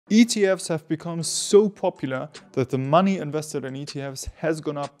ETFs have become so popular that the money invested in ETFs has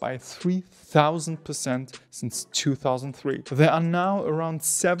gone up by 3,000% since 2003. There are now around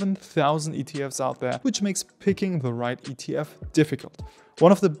 7,000 ETFs out there, which makes picking the right ETF difficult.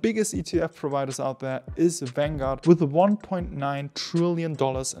 One of the biggest ETF providers out there is Vanguard with $1.9 trillion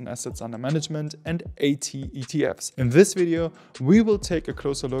in assets under management and 80 ETFs. In this video, we will take a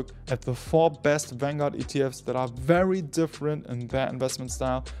closer look at the 4 best Vanguard ETFs that are very different in their investment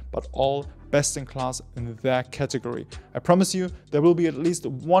style, but all best in class in their category. I promise you, there will be at least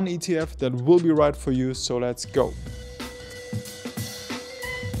one ETF that will be right for you, so let's go.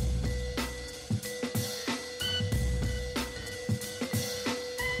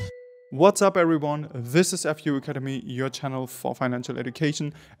 What's up everyone, this is FU Academy, your channel for financial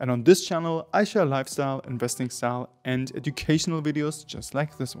education, and on this channel I share lifestyle, investing style and educational videos just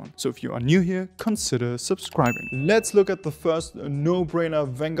like this one. So if you are new here, consider subscribing. Let's look at the first no-brainer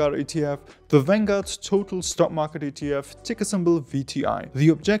Vanguard ETF, the Vanguard Total Stock Market ETF, ticker symbol VTI. The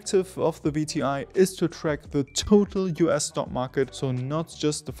objective of the VTI is to track the total US stock market, so not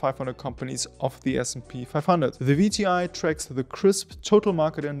just the 500 companies of the S&P 500. The VTI tracks the CRSP Total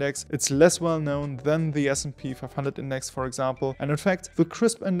Market Index. It's less well known than the S&P 500 index, for example, and in fact the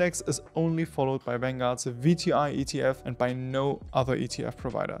CRSP index is only followed by Vanguard's VTI ETF and by no other ETF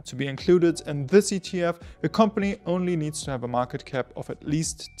provider. To be included in this ETF, a company only needs to have a market cap of at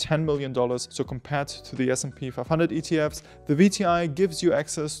least $10 million, so compared to the S&P 500 ETFs, the VTI gives you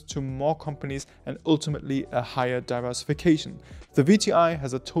access to more companies and ultimately a higher diversification. The VTI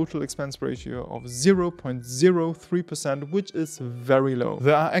has a total expense ratio of 0.03%, which is very low.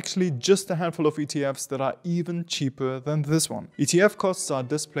 There are actually just a handful of ETFs that are even cheaper than this one. ETF costs are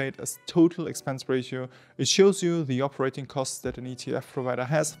displayed as total expense ratio. It shows you the operating costs that an ETF provider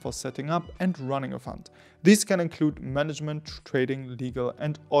has for setting up and running a fund. These can include management, trading, legal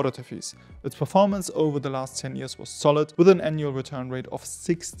and auditor fees. Its performance over the last 10 years was solid with an annual return rate of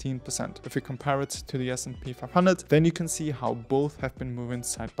 16%. If you compare it to the S&P 500, then you can see how both have been moving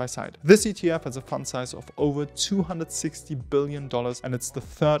side by side. This ETF has a fund size of over $260 billion and it's the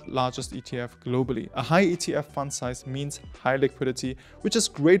third largest ETF globally. A high ETF fund size means high liquidity, which is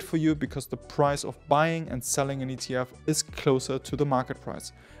great for you because the price of buying and selling an ETF is closer to the market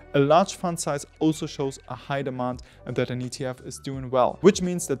price. A large fund size also shows a high demand and that an ETF is doing well, which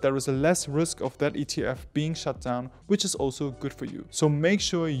means that there is a less risk of that ETF being shut down, which is also good for you. So make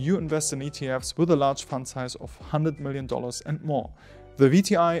sure you invest in ETFs with a large fund size of $100 million and more. The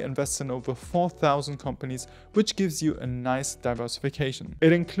VTI invests in over 4,000 companies, which gives you a nice diversification.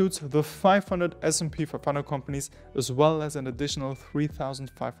 It includes the 500 S&P 500 companies as well as an additional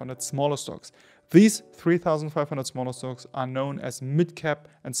 3,500 smaller stocks. These 3,500 smaller stocks are known as mid-cap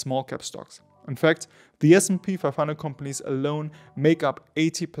and small-cap stocks. In fact, the S&P 500 companies alone make up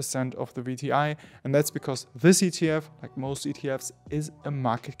 80% of the VTI, and that's because this ETF, like most ETFs, is a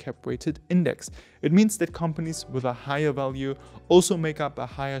market cap weighted index. It means that companies with a higher value also make up a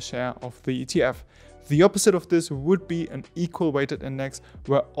higher share of the ETF. The opposite of this would be an equal weighted index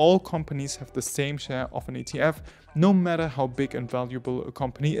where all companies have the same share of an ETF, no matter how big and valuable a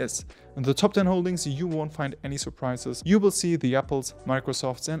company is. In the top 10 holdings, you won't find any surprises. You will see the Apples,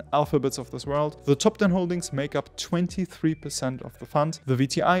 Microsofts and Alphabets of this world. The top 10 holdings make up 23% of the fund. The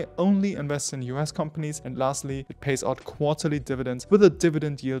VTI only invests in US companies, and lastly, it pays out quarterly dividends with a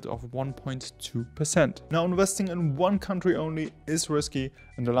dividend yield of 1.2%. Now, investing in one country only is risky.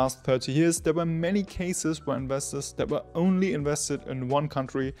 In the last 30 years, there were many cases where investors that were only invested in one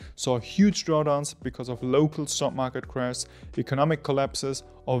country saw huge drawdowns because of local stock market crash, economic collapses,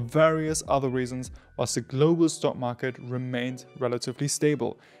 or various other reasons, whilst the global stock market remained relatively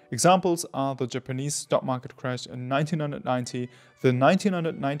stable. Examples are the Japanese stock market crash in 1990, the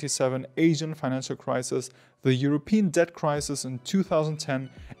 1997 Asian financial crisis, the European debt crisis in 2010,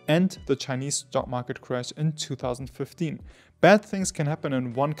 and the Chinese stock market crash in 2015. Bad things can happen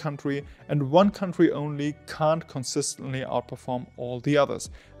in one country, and one country only can't consistently outperform all the others.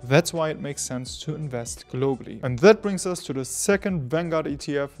 That's why it makes sense to invest globally. And that brings us to the second Vanguard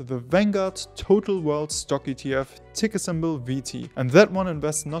ETF, the Vanguard Total World Stock ETF, ticker symbol VT. And that one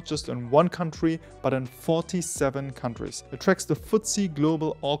invests not just in one country, but in 47 countries. It tracks the FTSE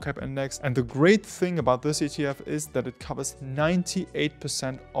Global All Cap Index, and the great thing about this ETF is that it covers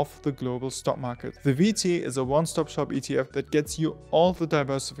 98% of the global stock market. The VT is a one-stop shop ETF that that gets you all the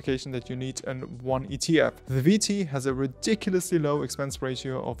diversification that you need in one ETF. The VT has a ridiculously low expense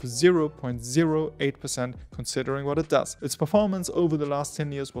ratio of 0.08% considering what it does. Its performance over the last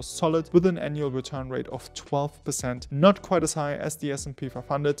 10 years was solid with an annual return rate of 12%, not quite as high as the S&P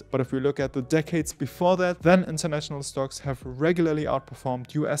 500, but if we look at the decades before that, then international stocks have regularly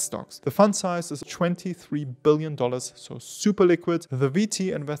outperformed US stocks. The fund size is $23 billion, so super liquid. The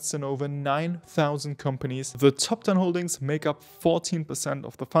VT invests in over 9,000 companies. The top 10 holdings make up 14%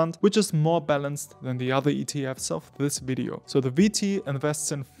 of the fund, which is more balanced than the other ETFs of this video. So the VT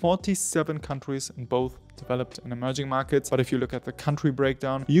invests in 47 countries in both developed and emerging markets. But if you look at the country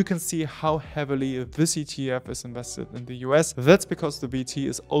breakdown, you can see how heavily this ETF is invested in the US. That's because the VT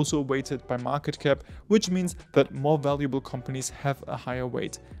is also weighted by market cap, which means that more valuable companies have a higher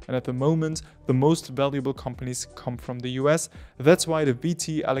weight. And at the moment, the most valuable companies come from the US. That's why the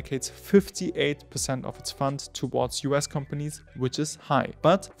VT allocates 58% of its fund towards US companies, which is high.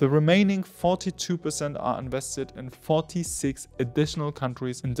 But the remaining 42% are invested in 46 additional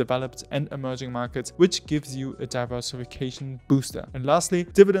countries in developed and emerging markets, which gives you a diversification booster. And lastly,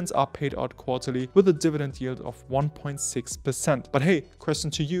 dividends are paid out quarterly with a dividend yield of 1.6%. But hey, question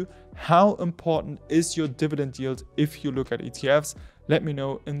to you, how important is your dividend yield if you look at ETFs? Let me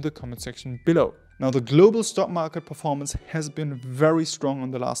know in the comment section below. Now, the global stock market performance has been very strong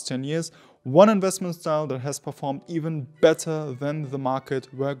in the last 10 years. One investment style that has performed even better than the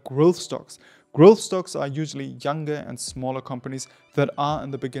market were growth stocks. Growth stocks are usually younger and smaller companies that are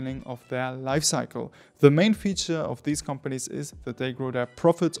in the beginning of their life cycle. The main feature of these companies is that they grow their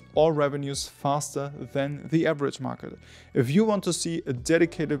profits or revenues faster than the average market. If you want to see a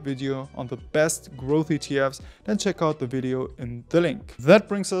dedicated video on the best growth ETFs, then check out the video in the link. That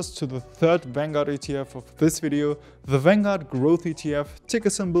brings us to the third Vanguard ETF of this video, the Vanguard Growth ETF,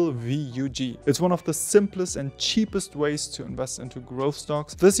 ticker symbol VUG. It's one of the simplest and cheapest ways to invest into growth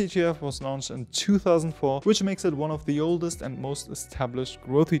stocks. This ETF was launched in 2004, which makes it one of the oldest and most established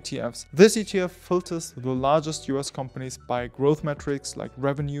growth ETFs. This ETF filters the largest US companies by growth metrics like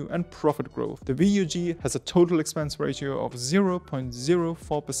revenue and profit growth. The VUG has a total expense ratio of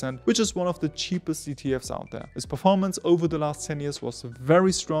 0.04%, which is one of the cheapest ETFs out there. Its performance over the last 10 years was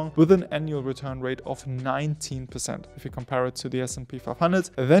very strong with an annual return rate of 19%. If you compare it to the S&P 500,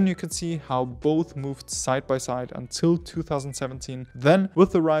 then you can see how both moved side by side until 2017. Then,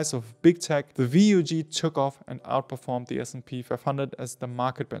 with the rise of big tech, the VUG took off and outperformed the S&P 500 as the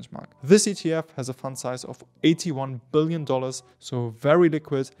market benchmark. This ETF has a fund size of $81 billion, so very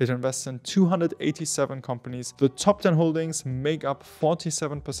liquid. It invests in 287 companies. The top 10 holdings make up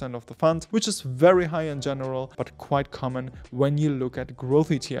 47% of the fund, which is very high in general, but quite common when you look at growth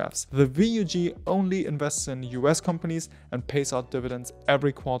ETFs. The VUG only invests in US companies and pays out dividends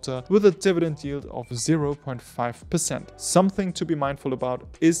every quarter with a dividend yield of 0.5%. Something to be mindful about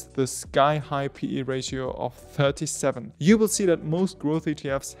is the sky-high PE ratio of 37. You will see that most growth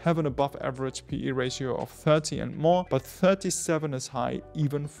ETFs have an above average PE ratio of 30 and more, but 37 is high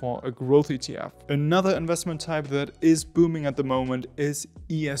even for a growth ETF. Another investment type that is booming at the moment is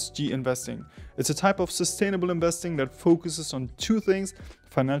ESG investing. It's a type of sustainable investing that focuses on two things: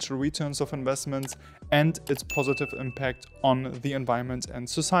 financial returns of investments and its positive impact on the environment and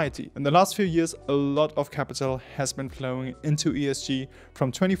society. In the last few years, a lot of capital has been flowing into ESG.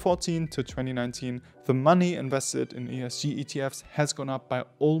 From 2014 to 2019, the money invested in ESG ETFs has gone up by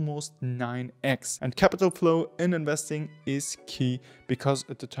almost 9x. And capital flow in investing is key because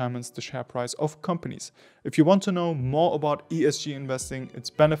it determines the share price of companies. If you want to know more about ESG investing, its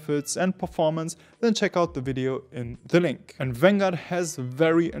benefits and performance, then check out the video in the link. And Vanguard has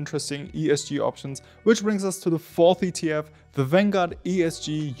very interesting ESG options, which brings us to the fourth ETF, the Vanguard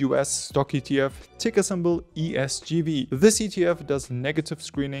ESG US Stock ETF, ticker symbol ESGV. This ETF does negative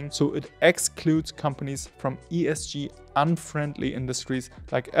screening, so it excludes companies from ESG unfriendly industries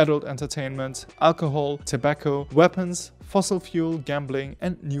like adult entertainment, alcohol, tobacco, weapons, fossil fuel, gambling,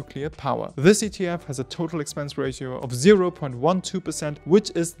 and nuclear power. This ETF has a total expense ratio of 0.12%,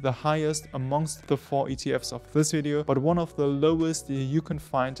 which is the highest amongst the 4 ETFs of this video, but one of the lowest you can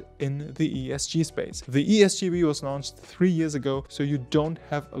find in the ESG space. The ESGV was launched 3 years ago, so you don't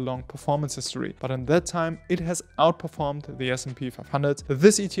have a long performance history, but in that time it has outperformed the S&P 500.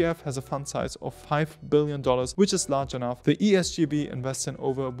 This ETF has a fund size of $5 billion, which is large enough. The ESGV invests in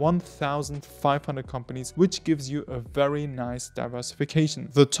over 1,500 companies, which gives you a very very nice diversification.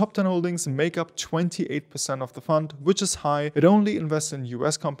 The top 10 holdings make up 28% of the fund, which is high. It only invests in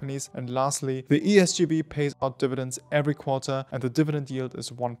US companies. And lastly, the ESGV pays out dividends every quarter and the dividend yield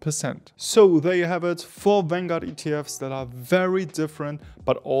is 1%. So there you have it, 4 Vanguard ETFs that are very different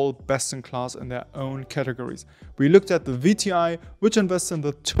but all best in class in their own categories. We looked at the VTI, which invests in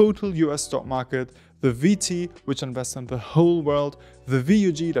the total US stock market, the VT, which invests in the whole world, the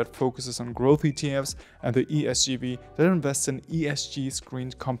VUG that focuses on growth ETFs, and the ESGV that invests in ESG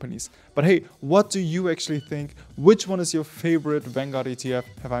screened companies. But hey, what do you actually think? Which one is your favorite Vanguard ETF?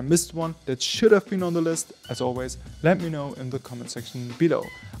 Have I missed one that should have been on the list? As always, let me know in the comment section below.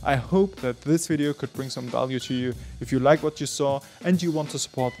 I hope that this video could bring some value to you. If you like what you saw and you want to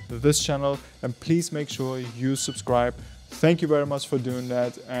support this channel, then please make sure you subscribe. Thank you very much for doing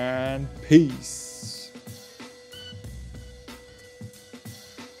that, and peace.